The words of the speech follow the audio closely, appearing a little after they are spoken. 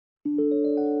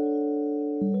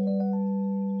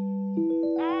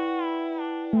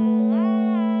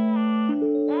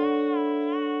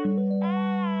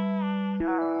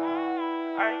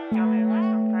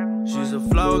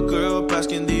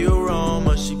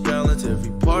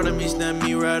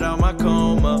right out my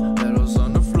coma. Pedals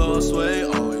on the floor, sway,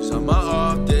 always on my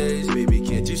off days. Baby,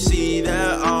 can't you see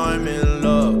that I'm in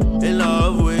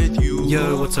love with you?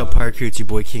 Yo, what's up, Parker? It's your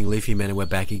boy King Luffy, man, and we're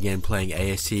back again playing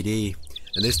ASTD.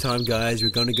 And this time, guys,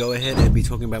 we're going to go ahead and be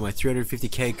talking about my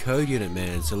 350k code unit,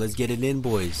 man. So let's get it in,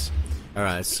 boys.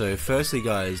 Alright, so firstly,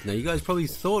 guys, now you guys probably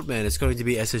thought, man, it's going to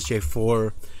be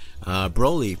SSJ4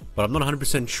 Broly, but I'm not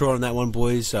 100% sure on that one,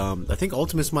 boys. I think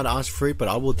Ultimates might ask for it, but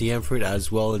I will DM for it as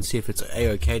well and see if it's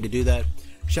a-okay to do that.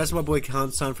 Shout out to my boy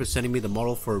Khan-san for sending me the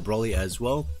model for Broly as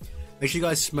well. Make sure you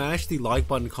guys smash the like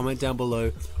button, comment down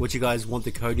below what you guys want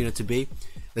the code unit to be.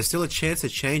 There's still a chance to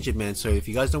change it, man, so if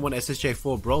you guys don't want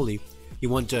SSJ4 Broly, you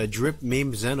want Drip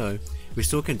Meme Zeno, we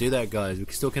still can do that, guys. We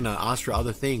still can ask for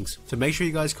other things. So make sure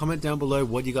you guys comment down below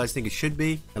what you guys think it should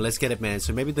be, and let's get it, man.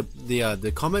 So maybe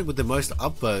the comment with the most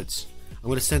upvotes, I'm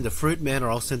gonna send to Fruit, man, or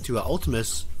I'll send to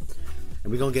Ultimus,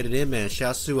 and we're gonna get it in, man.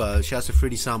 Shouts to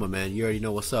Fruity Sama, man. You already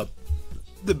know what's up.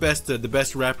 The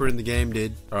best rapper in the game,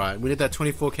 dude. All right, we did that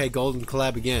 24k golden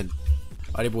collab again.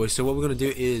 Alrighty, boys. So what we're gonna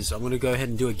do is I'm gonna go ahead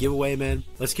and do a giveaway, man.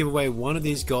 Let's give away one of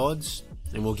these gods,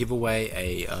 and we'll give away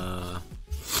a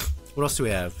what else do we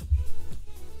have?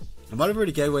 I might have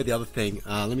already gave away the other thing.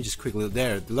 Let me just quickly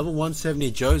there. The level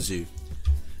 170 Jozu. So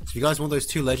if you guys want those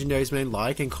two legendaries, man,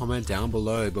 like and comment down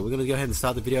below. But we're gonna go ahead and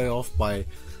start the video off by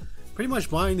pretty much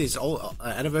buying these old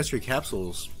anniversary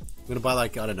capsules. We're gonna buy,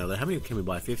 like, I don't know, how many can we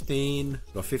buy? 15.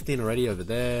 We've got 15 already over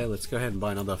there. Let's go ahead and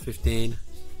buy another 15.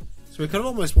 So we could have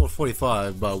almost bought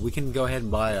 45, but we can go ahead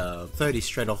and buy 30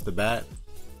 straight off the bat.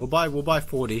 We'll buy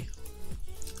 40.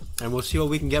 And we'll see what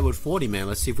we can get with 40, man.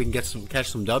 Let's see if we can get catch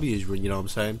some W's, you know what I'm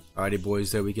saying? Alrighty,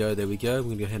 boys, there we go. We're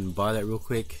gonna go ahead and buy that real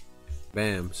quick.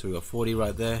 Bam, so we got 40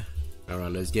 right there.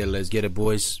 Alright, let's get it,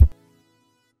 boys.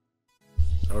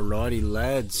 Alrighty,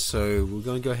 lads, so we're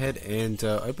gonna go ahead and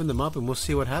open them up and we'll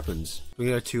see what happens. We're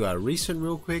gonna go to recent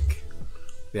real quick.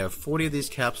 We have 40 of these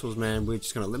capsules, man. We're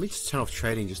just gonna, let me just turn off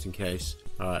trading just in case.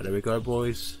 Alright, there we go,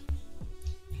 boys.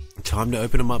 Time to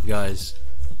open them up, guys.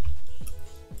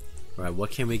 Alright,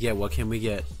 what can we get?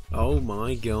 Oh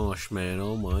my gosh, man,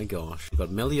 oh my gosh. We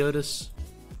got Meliodas.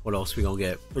 What else we gonna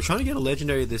get? We're trying to get a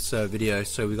legendary this video,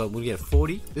 so we'll get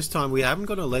 40. This time we haven't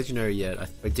got a legendary yet.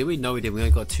 But did we? No, we did. We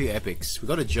only got 2 epics. We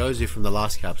got a Jozu from the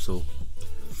last capsule.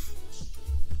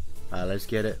 Let's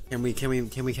get it. Can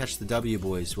we catch the W,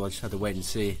 boys? We'll just have to wait and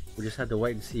see. We just have to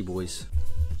wait and see, boys.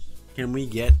 Can we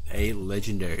get a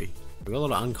legendary? We got a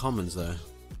lot of uncommons though.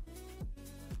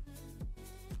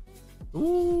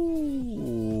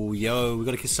 Ooh, yo, we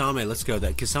got a Kasame. Let's go.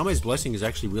 That Kasame's blessing is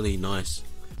actually really nice.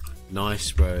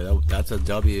 Nice, bro. That's a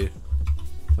W.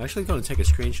 I'm actually gonna take a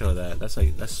screenshot of that.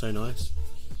 That's so nice.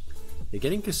 Yeah,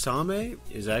 getting Kasame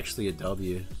is actually a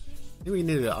W. I think we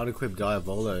need an unequipped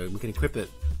Diavolo. We can equip it.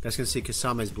 You guys can see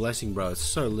Kasame's blessing, bro. It's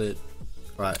so lit.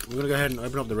 Right, we're gonna go ahead and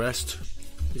open up the rest.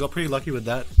 We got pretty lucky with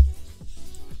that.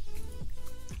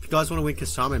 If you guys want to win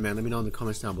Kasame, man, let me know in the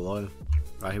comments down below.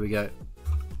 Right, here we go.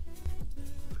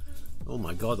 Oh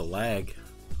my god, the lag.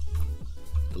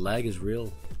 The lag is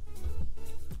real.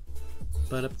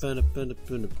 Right,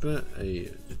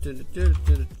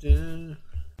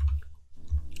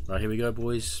 here we go,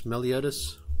 boys.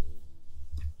 Meliodas.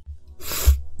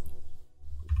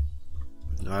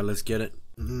 Alright, let's get it.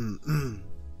 Gonna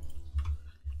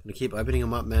keep opening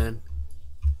them up, man.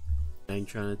 I ain't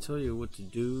trying to tell you what to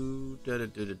do.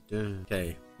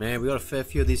 Okay, man, we got a fair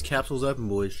few of these capsules open,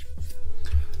 boys.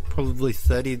 Probably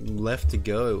 30 left to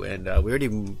go, and we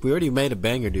already made a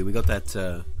banger, dude. We got that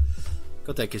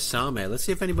Kasame. Let's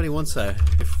see if anybody wants a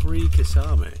free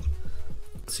Kasame.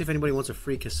 Let's see if anybody wants a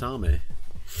free Kasame.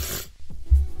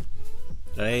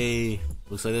 Hey,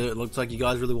 looks like you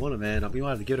guys really want it, man. We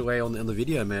might have to give it away on the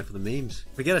video, man, for the memes.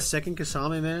 If we get a second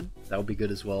Kasame, man, that would be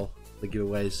good as well. The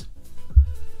giveaways.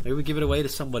 Maybe we give it away to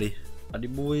somebody.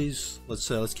 Alrighty, boys.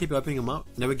 Let's keep opening them up.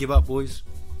 Never give up, boys.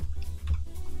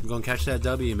 We're gonna catch that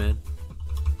W, man.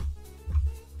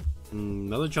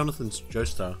 Another Jonathan's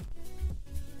Joestar.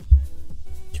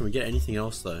 Can we get anything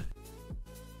else though?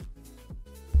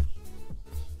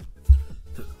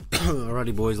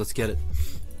 Alrighty, boys, let's get it.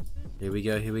 Here we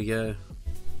go, here we go.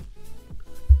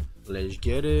 Let's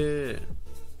get it.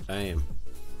 Bam.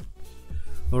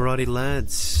 Alrighty,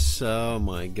 lads. Oh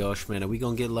my gosh, man. Are we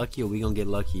gonna get lucky or are we gonna get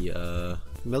lucky?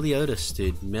 Meliodas,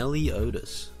 dude.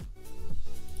 Meliodas.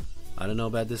 I don't know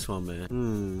about this one,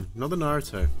 man. Another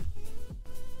Naruto.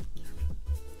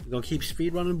 We're gonna keep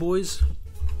speed running, boys.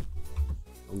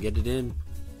 We'll get it in.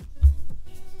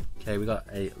 Okay, we got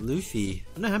a Luffy.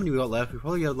 I don't know how many we got left. We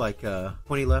probably got like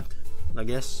 20 left, I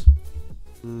guess.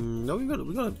 No, we got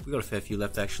a fair few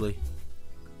left actually.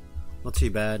 Not too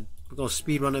bad. We're gonna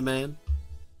speed run it, man.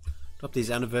 Up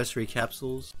these anniversary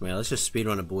capsules. Man, let's just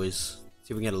speedrun it, boys. See if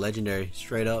we can get a legendary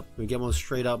straight up. We get one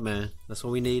straight up, man. That's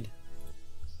all we need.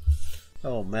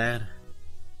 Oh man.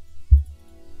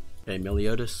 Okay,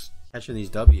 Meliodas catching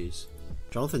these W's.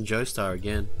 Jonathan Joestar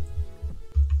again.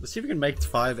 Let's see if we can make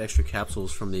 5 extra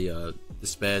capsules from the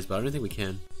spares, but I don't think we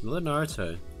can. Another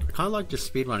Naruto. I kind of like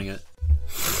just speedrunning it.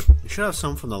 We should have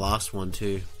some from the last one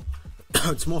too.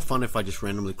 It's more fun if I just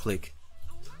randomly click.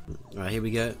 Alright, here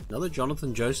we go. Another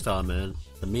Jonathan Joestar, man.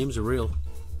 The memes are real.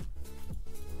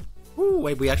 Ooh,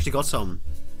 wait, we actually got some.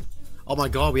 Oh my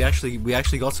god, we actually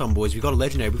got some, boys. We got a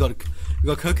legendary. We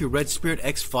got Koku Red Spirit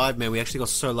X5, man. We actually got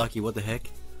so lucky. What the heck?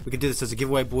 We can do this as a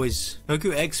giveaway, boys.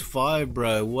 Koku X5,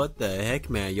 bro. What the heck,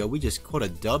 man? Yo, we just caught a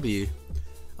W.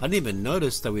 I didn't even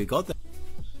notice that we got that.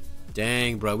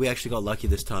 Dang, bro. We actually got lucky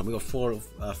this time. We got 4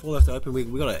 left to open. We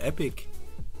got an epic.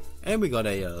 And we got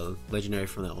a legendary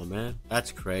from that one, man.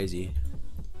 That's crazy.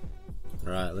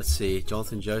 Alright, let's see.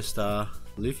 Jonathan Joestar.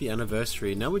 Luffy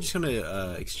anniversary. Now we're just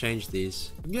gonna exchange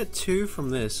these. We can get 2 from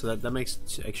this, so that makes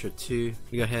extra 2.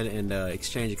 We go ahead and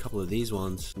exchange a couple of these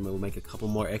ones, and we'll make a couple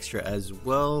more extra as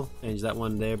well. Change that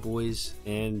one there, boys.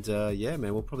 And yeah,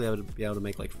 man, we'll probably be able to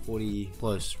make like 40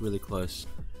 close, really close.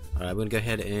 Alright, we're gonna go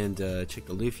ahead and check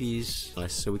the Luffy's.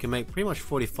 Nice, so we can make pretty much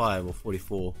 45 or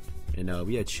 44. And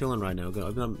we are chilling right now.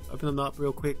 We're gonna open them up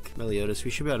real quick. Meliodas. We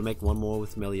should be able to make one more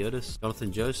with Meliodas.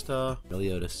 Jonathan Joestar.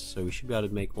 Meliodas. So we should be able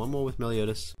to make one more with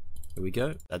Meliodas. Here we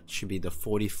go. That should be the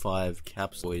 45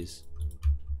 caps, boys.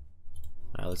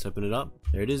 Alright, let's open it up.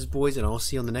 There it is, boys, and I'll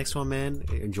see you on the next one, man.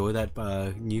 Enjoy that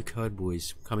new code,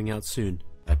 boys. Coming out soon.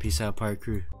 Peace out, Pirate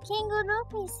Crew. King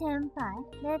Luffy senpai,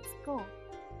 let's go.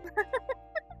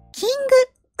 King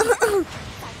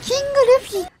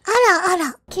Luffy. あらあ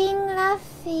ら。King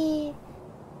Luffy.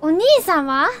 お兄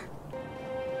様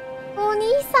お兄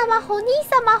様、お兄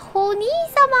様、お兄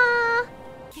様。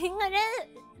キング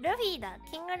ルフィだ。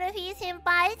キングルフィ先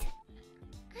輩。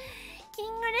キ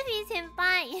ングルフィ先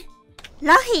輩。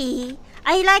Luffy.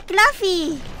 I like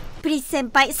Luffy. Please, 先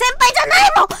輩。先輩じゃな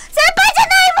いもん。先輩じゃ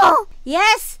ないもん。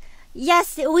Yes.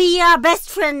 Yes, we are best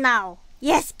friend now.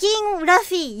 Yes, King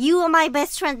Luffy, you are my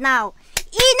best friend now.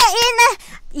 いいね、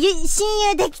いいね。親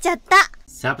友できちゃった。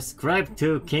Subscribe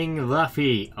to King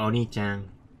Luffy, お兄ちゃん。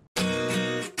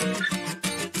Subscribe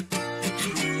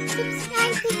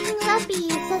to King Luffy,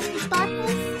 such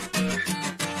thoughtless.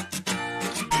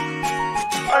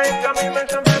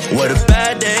 What a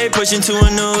bad day, pushing to a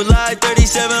new light.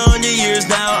 3,700 years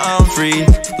now, I'm free.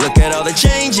 Look at all the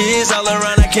changes all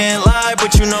around, I can't lie.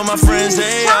 But you know my friends,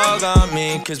 they all got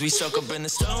me. Cause we soak up in the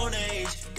Stone Age.